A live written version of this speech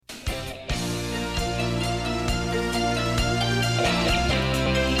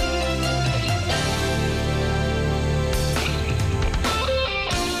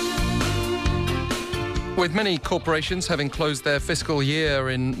With many corporations having closed their fiscal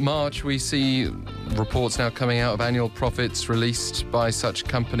year in March, we see reports now coming out of annual profits released by such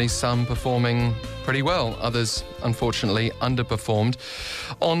companies, some performing pretty well, others unfortunately underperformed.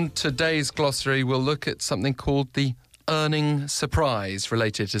 On today's Glossary, we'll look at something called the earning surprise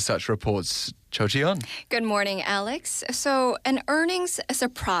related to such reports. Cho Jooyeon. Good morning, Alex. So an earnings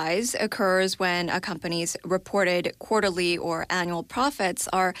surprise occurs when a company's reported quarterly or annual profits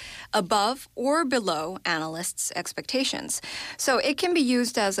are above or below analysts' expectations. So it can be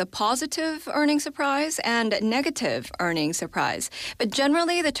used as a positive earnings surprise and negative earnings surprise. But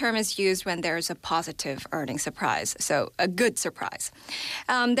generally, the term is used when there's a positive earnings surprise, so a good surprise.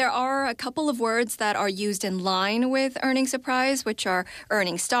 There are a couple of words that are used in line with earnings surprise, which are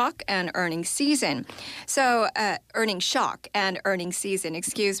earning stock and earning season. So earnings shock and earnings season,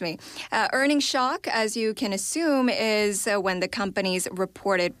 earnings shock, as you can assume, is when the company's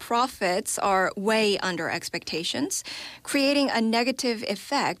reported profits are way under expectations, creating a negative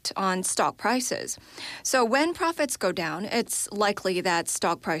effect on stock prices. So when profits go down, it's likely that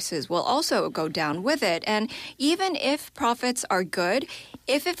stock prices will also go down with it. And even if profits are good,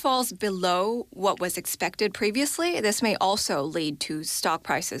 if it falls below what was expected previously, this may also lead to stock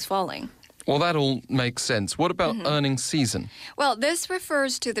prices falling. Well, that all makes sense. What about earnings season? Well, this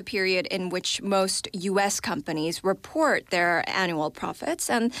refers to the period in which most U.S. companies report their annual profits,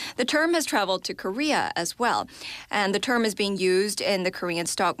 and the term has traveled to Korea as well. And the term is being used in the Korean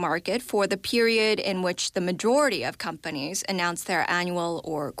stock market for the period in which the majority of companies announce their annual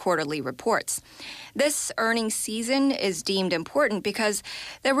or quarterly reports. This earnings season is deemed important because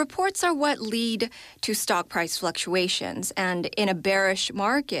the reports are what lead to stock price fluctuations. And in a bearish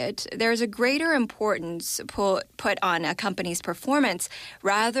market, there's a greater importance put on a company's performance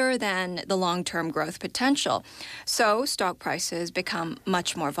rather than the long-term growth potential. So stock prices become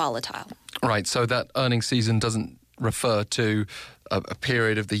much more volatile. Right, so that earnings season doesn't refer to a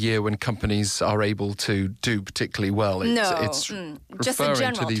period of the year when companies are able to do particularly well. It's just a referring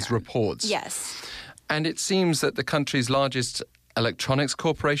general to these term. reports. Yes. And it seems that the country's largest electronics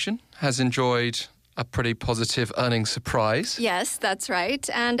corporation has enjoyed a pretty positive earnings surprise. Yes, that's right.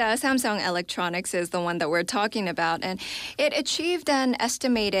 And Samsung Electronics is the one that we're talking about. And it achieved an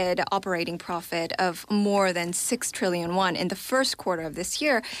estimated operating profit of more than 6 trillion won in the first quarter of this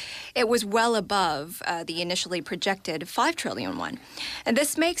year. It was well above the initially projected 5 trillion won. And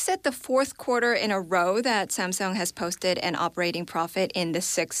this makes it the fourth quarter in a row that Samsung has posted an operating profit in the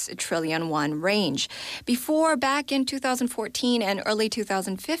 6 trillion won range. Before, back in 2014 and early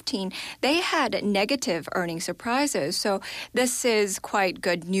 2015, they had negative earnings surprises. So this is quite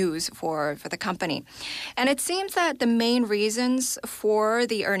good news for the company. And it seems that the main reasons for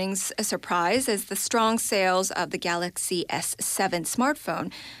the earnings surprise is the strong sales of the Galaxy S7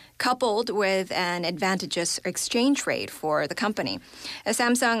 smartphone, coupled with an advantageous exchange rate for the company.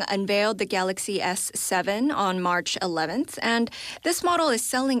 Samsung unveiled the Galaxy S7 on March 11th, and this model is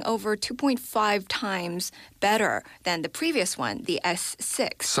selling over 2.5 times better than the previous one, the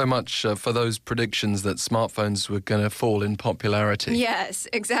S6. So much for those predictions that smartphones were going to fall in popularity. Yes,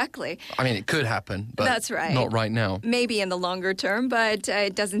 exactly. I mean, it could happen, but that's right. Not right now. Maybe in the longer term, but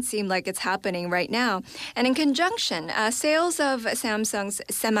it doesn't seem like it's happening right now. And in conjunction, sales of Samsung's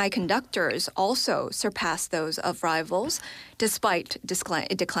semiconductors also surpassed those of rivals, despite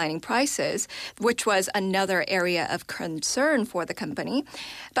declining prices, which was another area of concern for the company.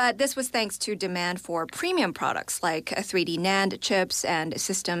 But this was thanks to demand for premium products like 3D NAND chips and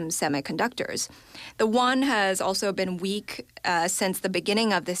system semiconductors. The won has also been weak since the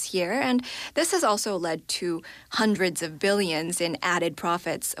beginning of this year, and this has also led to hundreds of billions in added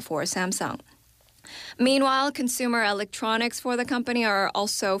profits for Samsung. Meanwhile, consumer electronics for the company are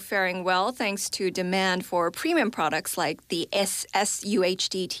also faring well thanks to demand for premium products like the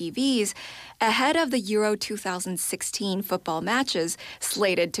SUHD TVs ahead of the Euro 2016 football matches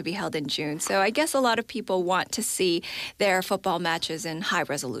slated to be held in June. So I guess a lot of people want to see their football matches in high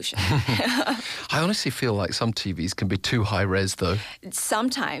resolution. I honestly feel like some TVs can be too high res, though.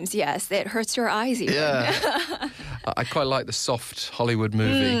 Sometimes, yes. It hurts your eyes even. Yeah. I quite like the soft Hollywood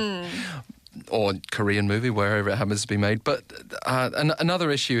movie. Or Korean movie, wherever it happens to be made. But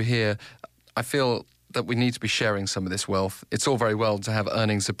another issue here, I feel that we need to be sharing some of this wealth. It's all very well to have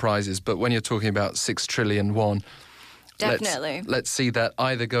earnings surprises, but when you're talking about 6 trillion won, definitely. Let's see that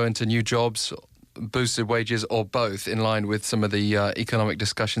either go into new jobs, boosted wages, or both, in line with some of the economic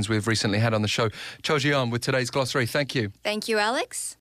discussions we've recently had on the show. Cho Jooyeon with today's Glossary. Thank you. Thank you, Alex.